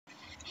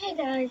Hey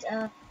guys,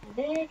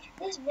 today,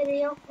 this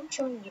video, I'm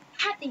showing you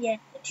how to get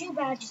the 2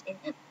 badges in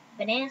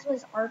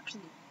Bananas RP.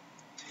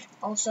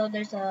 Also,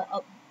 there's a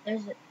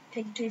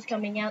Piggy 2 is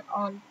coming out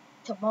on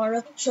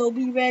tomorrow, so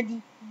be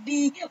ready.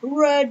 Be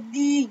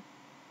ready!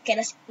 Okay,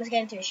 let's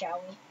get into it,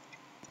 shall we?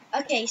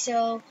 Okay,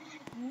 so,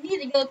 you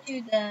need to go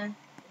to the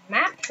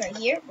map right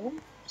here.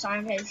 Boom.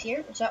 Simon is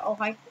here. So, oh,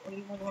 hi.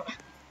 Why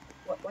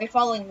are you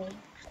following me?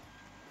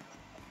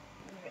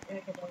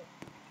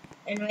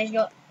 Anyways,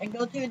 go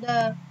to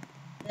the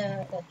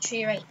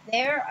tree right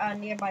there,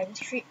 nearby this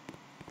tree.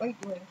 What are you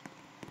doing?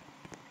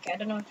 Okay, I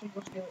don't know if you're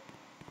supposed to do it.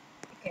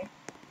 Okay.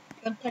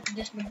 Go touch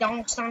this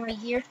McDonald's sign right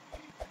here.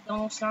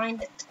 McDonald's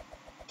sign.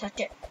 Touch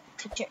it.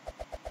 Touch it.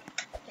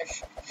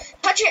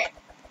 Touch it!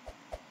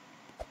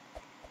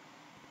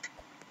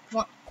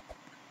 What?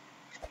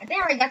 I think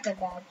I already got the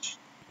badge.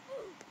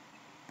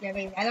 Yeah,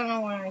 baby. I don't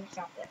know when I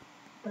stopped it.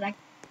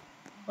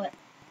 But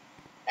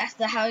that's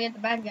how you get the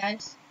badge,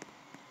 guys.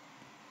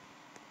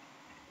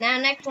 Now,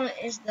 next one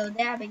is the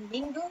dabbing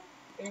bingo.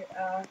 It's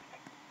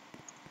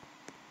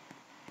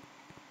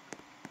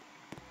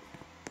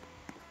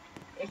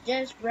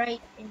just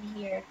right in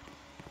here.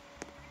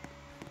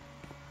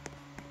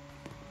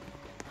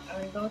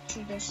 Go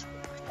to this.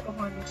 Go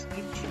on this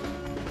page.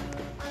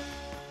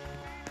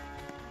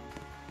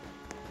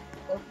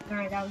 Go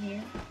right down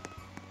here.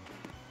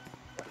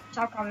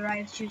 Top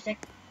copyright is 2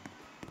 seconds.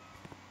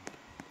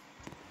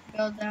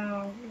 Go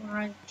down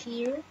right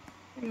here.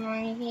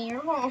 Right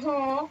here.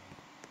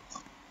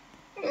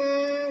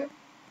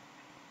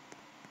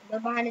 Go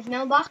behind his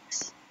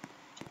mailbox.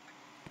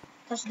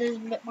 Touch this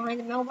behind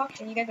the mailbox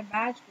and you get the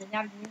badge, the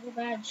navigable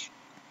badge.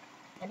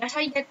 And that's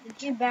how you get the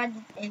 2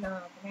 badges in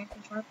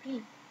Bananas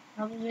RP.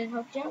 Hope it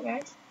helps you out,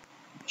 guys.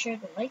 Make sure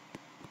to like,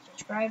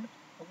 subscribe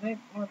for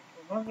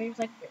more videos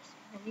like this.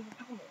 And leave a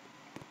comment.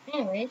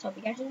 Anyways, hope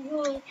you guys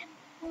enjoy.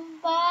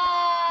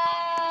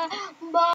 Bye!